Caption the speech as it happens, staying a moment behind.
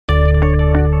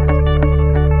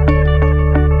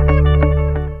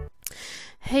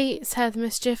Hey, it's Heather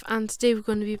Mischief, and today we're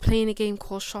going to be playing a game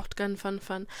called Shotgun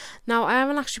FunFun. Now, I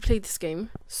haven't actually played this game,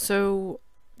 so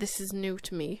this is new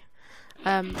to me.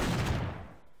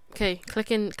 Okay,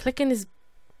 clicking is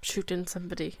shooting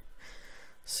somebody.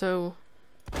 So,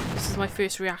 this is my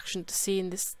first reaction to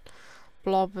seeing this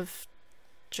blob of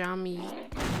jammy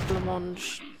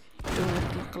blancmange doing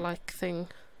a look-alike thing.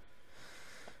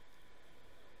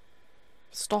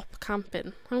 Stop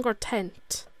camping. I haven't got a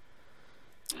tent.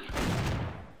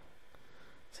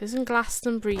 This isn't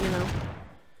Glastonbury, you know.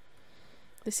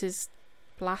 This is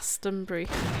Glastonbury.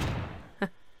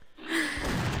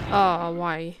 Oh,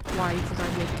 why? Why did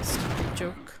I make a stupid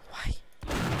joke? Why?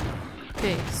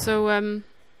 Okay, so, a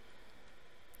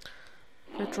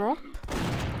drop?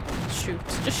 Shoot.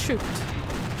 Just shoot.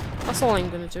 That's all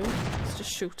I'm gonna do. Is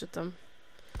just shoot at them.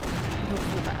 And hope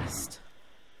for the best.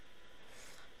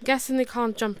 I'm guessing they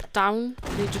can't jump down.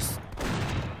 They just...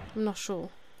 I'm not sure.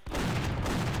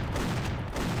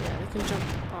 Can jump.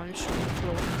 Oh, I'm sure the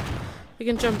floor. They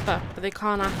can jump up, but they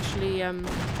can't actually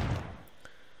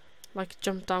like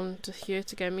jump down to here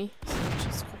to get me. So which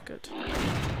is quite good.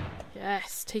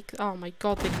 Yes, take. Oh my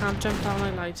god, they can't jump down. I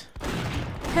lied.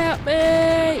 Help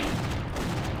me!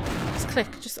 Just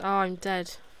click. Just. Oh, I'm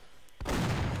dead.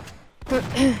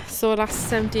 So it lasts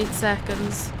 78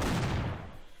 seconds.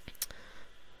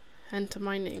 Enter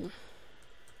my name.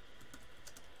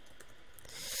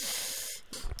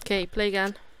 Okay, play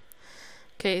again.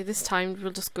 Okay, this time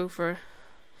we'll just go for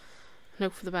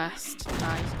hope for the best.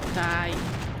 Die. Die.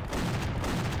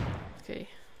 Okay.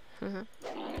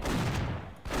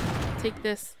 Take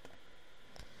this.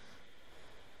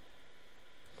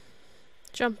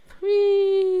 Jump.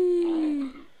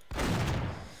 Whee!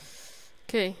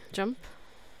 Okay, jump.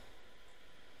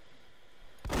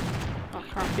 Oh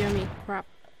crap, behind me. Crap.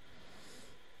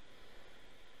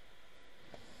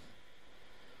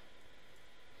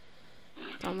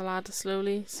 Down the ladder,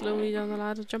 slowly down the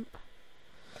ladder, jump.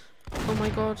 Oh my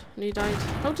god, and he died.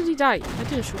 How did he die? I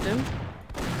didn't shoot him.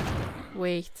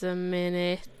 Wait a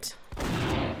minute.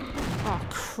 Oh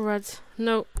crud.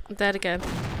 No, I'm dead again.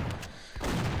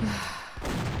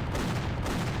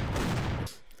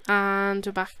 And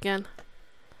we're back again.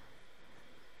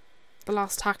 The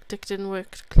last tactic didn't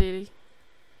work, clearly.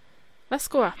 Let's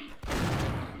go up.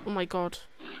 Oh my god.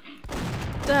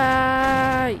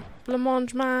 Die!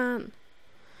 Blancmange man!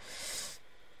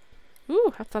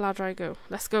 Ooh, up the ladder I go.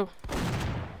 Let's go.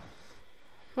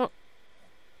 Oh.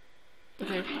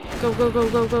 Okay. Go, go, go,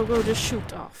 go, go, go. Just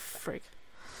shoot. Oh, frig.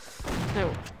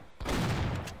 No.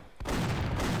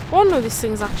 Oh no, these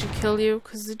things actually kill you,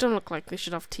 because they don't look like they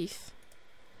should have teeth.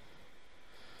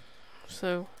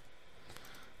 So,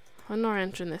 I'm not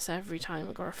entering this every time.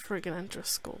 I gotta friggin' enter a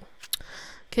skull.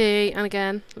 Okay, and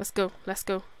again. Let's go. Let's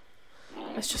go.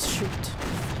 Let's just shoot.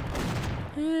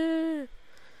 Yeah.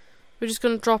 We're just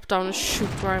gonna drop down and shoot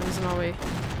wherever's in our way.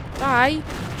 Die!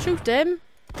 Shoot him!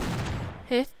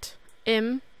 Hit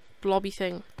him. Blobby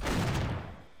thing.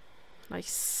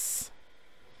 Nice.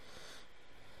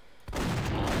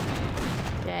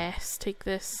 Yes, take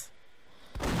this.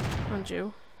 And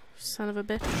you. Son of a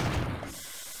bitch.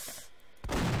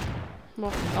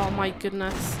 What? Oh my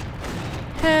goodness.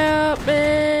 Help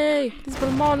me! These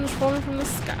blancmange falling from the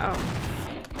sky.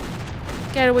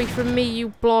 Oh. Get away from me, you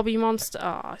blobby monster.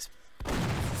 Oh,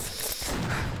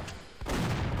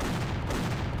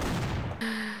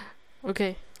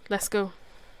 okay, let's go.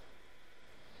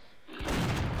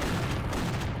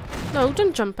 No,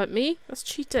 don't jump at me. That's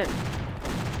cheating.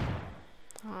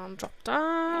 And drop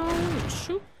down.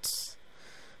 Shoot.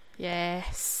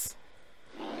 Yes.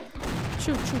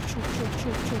 Shoot, shoot, shoot, shoot,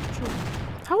 shoot, shoot, shoot.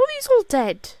 How are these all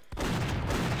dead?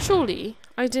 Surely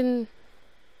I didn't...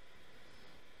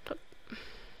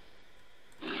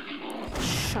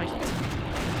 Shite.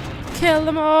 Kill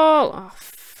them all! Oh,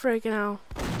 friggin' hell.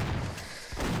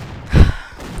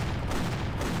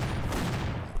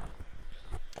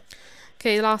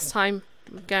 Okay, last time.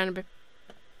 I'm getting a bit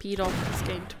peed off with this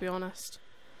game, to be honest.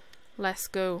 Let's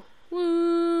go.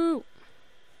 Woo!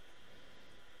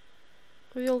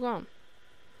 Where have you all gone?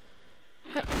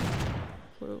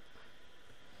 Whoa.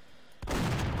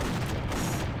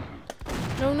 Yes.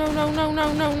 No, no, no, no,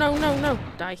 no, no, no, no, no.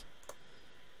 Die.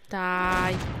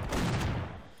 Die.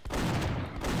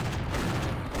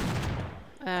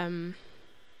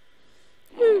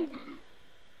 Woo.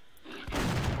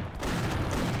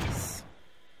 Yes.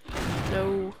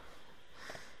 No.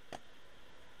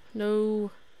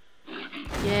 No.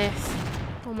 Yes.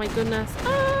 Oh my goodness.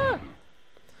 Ah!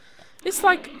 It's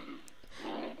like,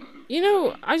 you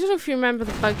know, I don't know if you remember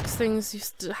the bugs things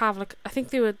used to have, like, I think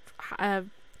they were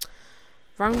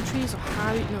round trees or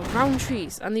Harry? No, round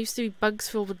trees. And there used to be bugs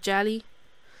filled with jelly.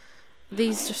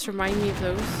 These just remind me of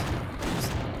those.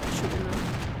 Just shooting them.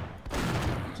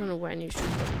 I don't know when you shoot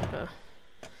them, but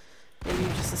maybe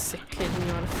you're just a sick kid and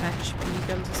you want to fetch BB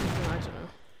guns or something, I don't know.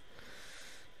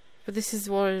 But this is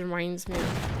what it reminds me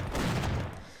of.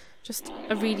 Just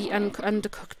a really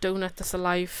undercooked donut that's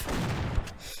alive.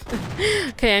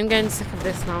 Okay, I'm getting sick of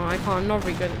this now. I'm not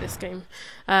very good at this game.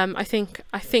 I think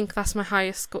that's my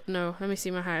highest score. No, let me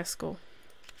see my highest score.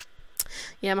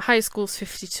 Yeah, my highest score is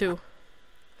 52.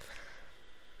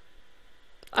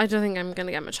 I don't think I'm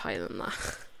gonna get much higher than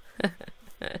that.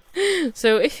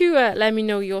 So if you let me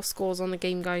know your scores on the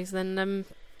game, guys, then that'd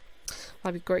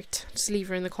be great. Just leave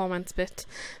her in the comments bit.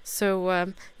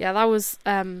 So yeah, that was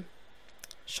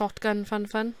Shotgun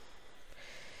FunFun.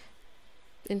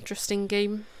 Interesting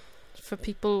game for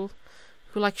people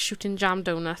who like shooting jam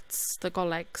donuts that got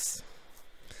legs.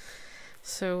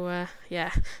 So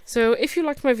yeah, so if you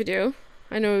liked my video,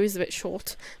 I know it was a bit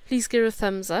short, please give it a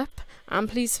thumbs up and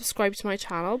please subscribe to my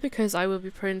channel because I will be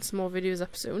putting some more videos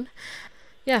up soon.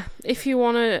 Yeah, if you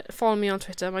want to follow me on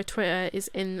Twitter, my Twitter is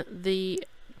in the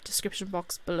description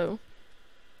box below,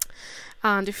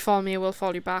 and if you follow me I will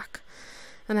follow you back.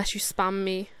 Unless you spam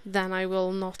me, then I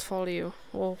will not follow you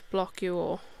or block you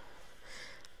or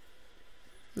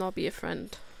not be a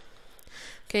friend.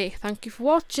 Okay, thank you for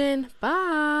watching.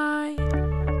 Bye!